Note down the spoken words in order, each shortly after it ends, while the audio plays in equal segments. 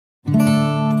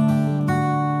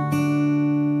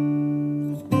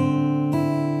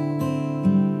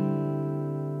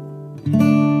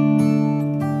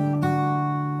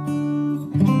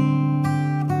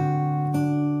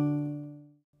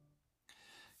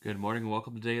Good morning and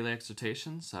welcome to Daily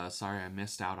Exhortations. Sorry I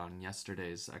missed out on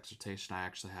yesterday's exhortation. I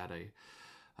actually had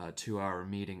a 2-hour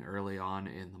meeting early on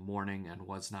in the morning and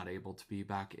was not able to be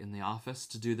back in the office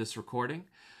to do this recording.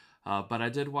 But I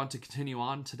did want to continue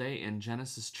on today in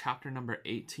Genesis chapter number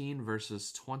 18,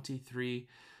 verses 23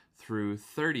 through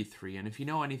 33. And if you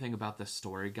know anything about this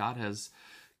story, God has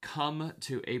come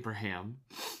to Abraham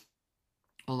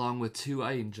along with two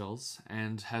angels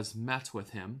and has met with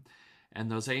him. And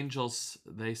those angels,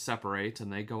 they separate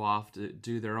and they go off to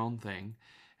do their own thing.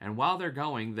 And while they're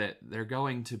going, they're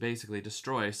going to basically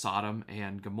destroy Sodom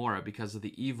and Gomorrah because of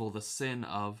the evil, the sin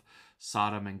of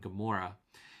Sodom and Gomorrah.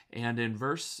 And in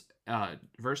verse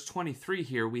 23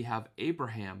 here, we have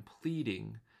Abraham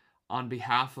pleading on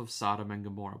behalf of Sodom and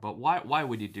Gomorrah. But why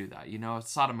would he do that? You know,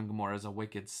 Sodom and Gomorrah is a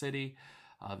wicked city.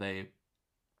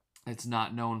 It's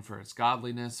not known for its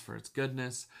godliness, for its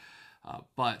goodness,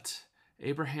 but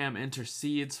Abraham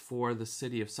intercedes for the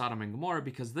city of Sodom and Gomorrah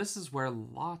because this is where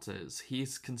Lot is.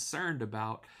 He's concerned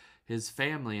about his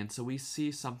family, and so we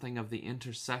see something of the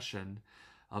intercession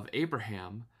of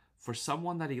Abraham for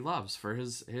someone that he loves, for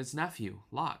his nephew,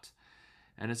 Lot.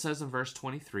 And it says in verse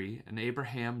 23, "And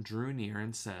Abraham drew near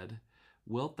and said,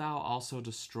 Wilt thou also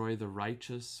destroy the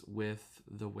righteous with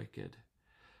the wicked?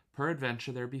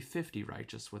 Peradventure there be 50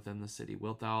 righteous within the city.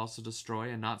 Wilt thou also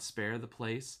destroy and not spare the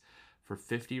place for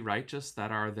 50 righteous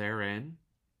that are therein?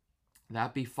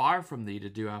 That be far from thee to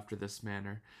do after this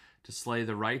manner, to slay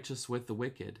the righteous with the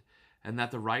wicked, and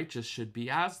that the righteous should be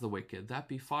as the wicked. That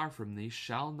be far from thee.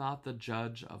 Shall not the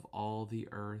judge of all the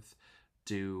earth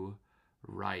do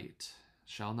right?"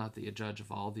 Shall not the judge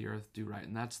of all the earth do right?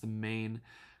 And that's the main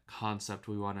concept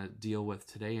we want to deal with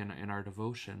today in our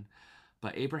devotion.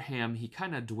 But Abraham, he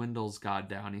kind of dwindles God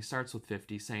down. He starts with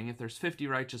 50, saying, if there's 50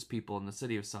 righteous people in the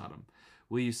city of Sodom,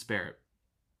 will you spare it?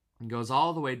 And goes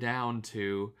all the way down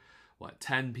to,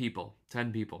 10 people.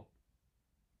 10 people.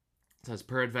 It says,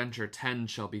 peradventure 10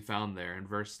 shall be found there, in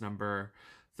verse number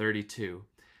 32.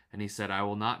 And he said, I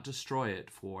will not destroy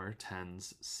it for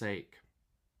 10's sake.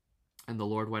 And the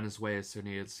Lord went his way as soon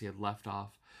as he had left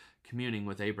off communing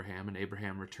with Abraham, and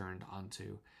Abraham returned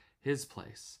unto his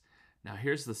place. Now,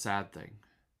 here's the sad thing.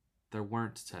 There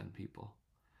weren't 10 people.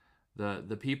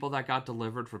 The people that got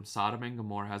delivered from Sodom and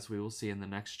Gomorrah, as we will see in the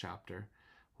next chapter,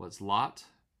 was Lot,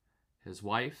 his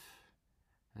wife,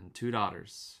 and 2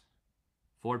 daughters.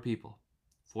 4 people.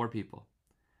 4 people.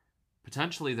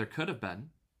 Potentially, there could have been.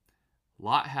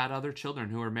 Lot had other children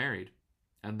who were married,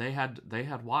 and they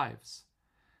had wives.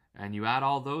 And you add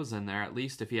all those in there, at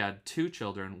least if he had 2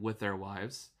 children with their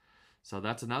wives. So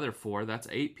that's another 4. That's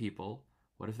 8 people.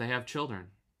 What if they have children?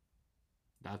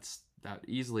 That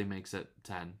easily makes it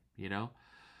 10, you know?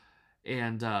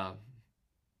 And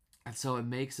so it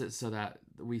makes it so that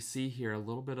we see here a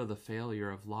little bit of the failure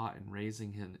of Lot in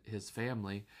raising his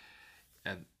family.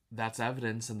 And that's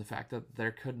evidence in the fact that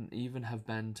there couldn't even have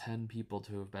been 10 people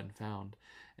to have been found.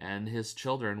 And his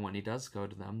children, when he does go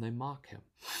to them, they mock him,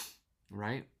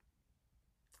 right?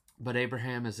 But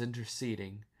Abraham is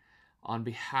interceding on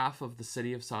behalf of the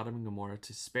city of Sodom and Gomorrah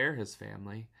to spare his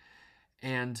family.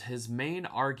 And his main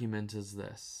argument is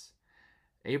this.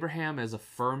 Abraham is a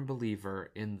firm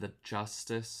believer in the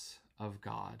justice of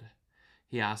God.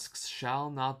 He asks,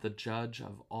 shall not the judge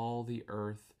of all the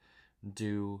earth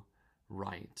do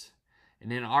right?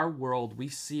 And in our world, we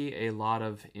see a lot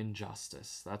of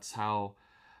injustice. That's how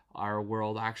our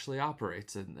world actually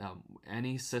operates. In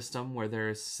any system where there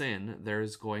is sin, there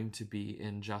is going to be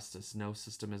injustice. No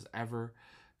system is ever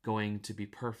going to be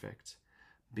perfect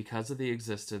because of the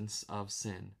existence of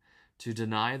sin. To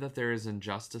deny that there is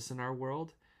injustice in our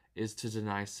world is to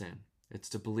deny sin. It's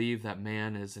to believe that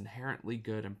man is inherently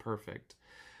good and perfect.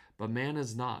 But man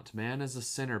is not. Man is a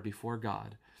sinner before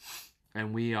God.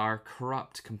 And we are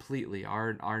corrupt completely.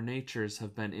 Our natures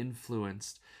have been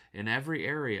influenced in every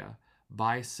area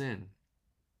by sin.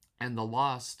 And the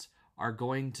lost are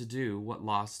going to do what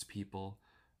lost people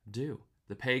do.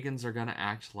 The pagans are going to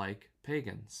act like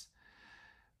pagans.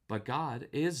 But God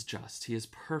is just. He is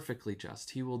perfectly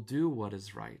just. He will do what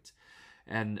is right.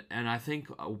 And I think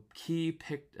a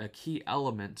key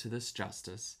element to this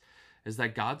justice is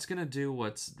that God's going to do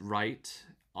what's right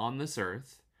on this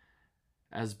earth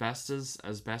as best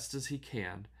as he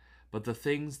can. But the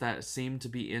things that seem to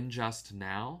be unjust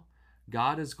now,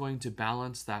 God is going to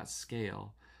balance that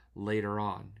scale later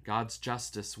on. God's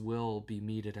justice will be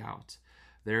meted out.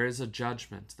 There is a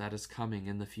judgment that is coming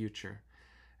in the future,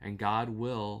 and God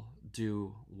will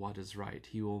do what is right.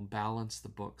 He will balance the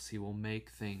books. He will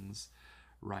make things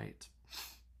right.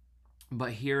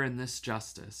 But here in this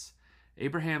justice,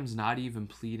 Abraham's not even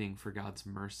pleading for God's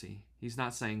mercy. He's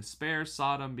not saying, spare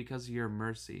Sodom because of your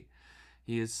mercy.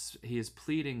 He is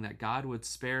pleading that God would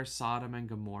spare Sodom and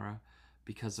Gomorrah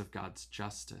because of God's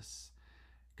justice.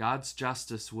 God's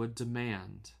justice would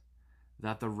demand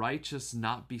that the righteous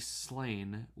not be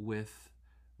slain with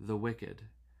the wicked.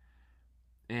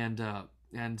 And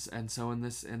so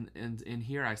in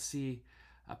here I see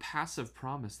a passive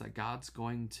promise that God's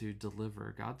going to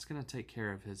deliver. God's going to take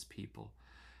care of his people.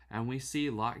 And we see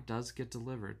Lot does get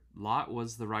delivered. Lot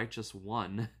was the righteous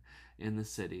one in the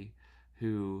city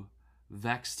who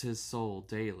vexed his soul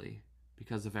daily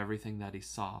because of everything that he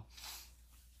saw.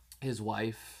 His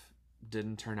wife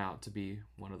didn't turn out to be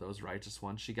one of those righteous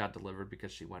ones. She got delivered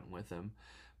because she went with him,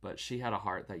 but she had a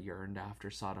heart that yearned after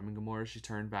Sodom and Gomorrah. She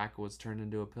turned back and was turned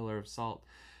into a pillar of salt.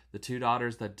 The two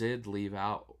daughters that did leave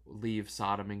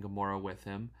Sodom and Gomorrah with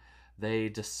him, they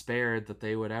despaired that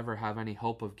they would ever have any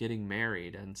hope of getting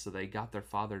married, and so they got their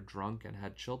father drunk and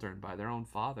had children by their own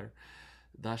father,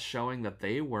 thus showing that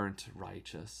they weren't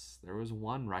righteous. There was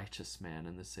one righteous man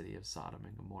in the city of Sodom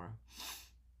and Gomorrah.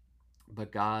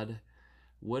 But God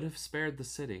would have spared the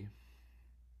city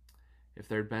if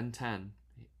there had been 10.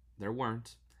 There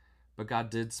weren't. But God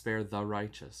did spare the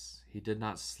righteous. He did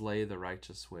not slay the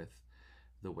righteous with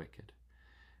the wicked.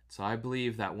 So I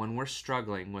believe that when we're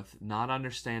struggling with not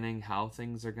understanding how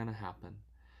things are going to happen,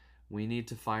 we need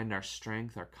to find our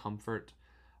strength, our comfort,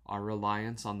 our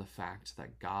reliance on the fact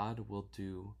that God will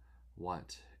do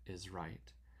what is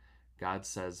right. God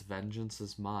says, vengeance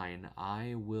is mine,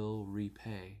 I will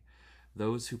repay.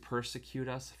 Those who persecute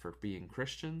us for being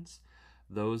Christians,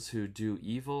 those who do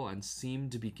evil and seem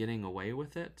to be getting away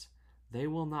with it, they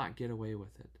will not get away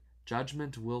with it.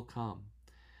 Judgment will come.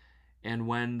 And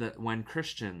when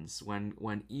Christians,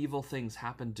 when evil things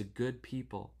happen to good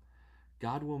people,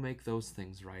 God will make those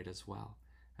things right as well.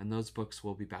 And those books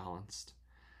will be balanced.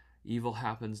 Evil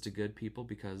happens to good people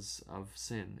because of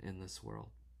sin in this world.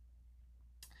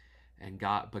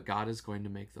 But God is going to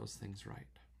make those things right.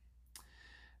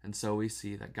 And so we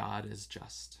see that God is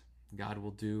just. God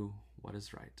will do what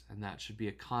is right. And that should be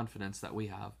a confidence that we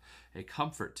have, a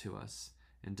comfort to us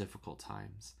in difficult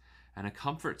times, and a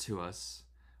comfort to us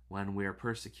when we are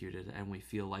persecuted and we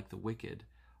feel like the wicked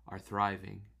are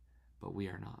thriving, but we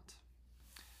are not.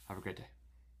 Have a great day.